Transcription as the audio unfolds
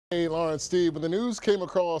Hey, Lawrence, Steve, when the news came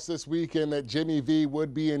across this weekend that Jimmy V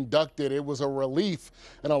would be inducted, it was a relief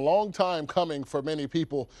and a long time coming for many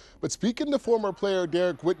people. But speaking to former player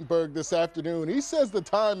Derek Wittenberg this afternoon, he says the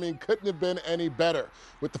timing couldn't have been any better.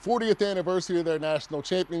 With the 40th anniversary of their national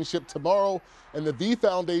championship tomorrow and the V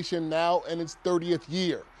Foundation now in its 30th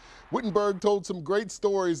year. Wittenberg told some great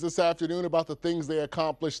stories this afternoon about the things they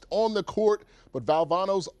accomplished on the court, but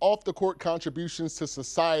Valvano's off-the-court contributions to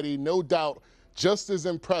society, no doubt, just as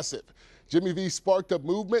impressive. Jimmy V sparked a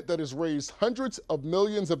movement that has raised hundreds of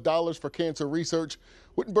millions of dollars for cancer research.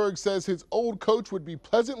 Wittenberg says his old coach would be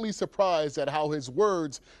pleasantly surprised at how his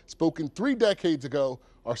words, spoken 3 decades ago,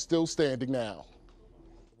 are still standing now.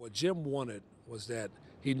 What Jim wanted was that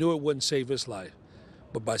he knew it wouldn't save his life,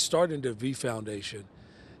 but by starting the V Foundation,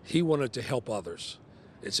 he wanted to help others.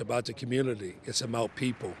 It's about the community. It's about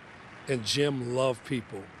people. And Jim loved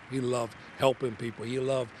people. He loved helping people. He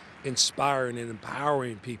loved inspiring and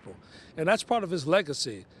empowering people. And that's part of his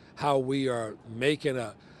legacy, how we are making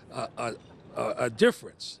a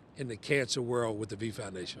difference in the cancer world with the V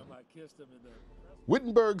Foundation.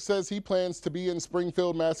 Wittenberg says he plans to be in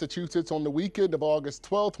Springfield, Massachusetts on the weekend of August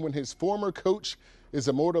 12th when his former coach is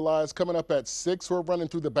immortalized. Coming up at 6, we're running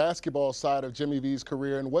through the basketball side of Jimmy V's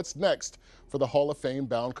career and what's next for the Hall of Fame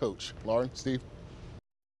bound coach. Lauren, Steve.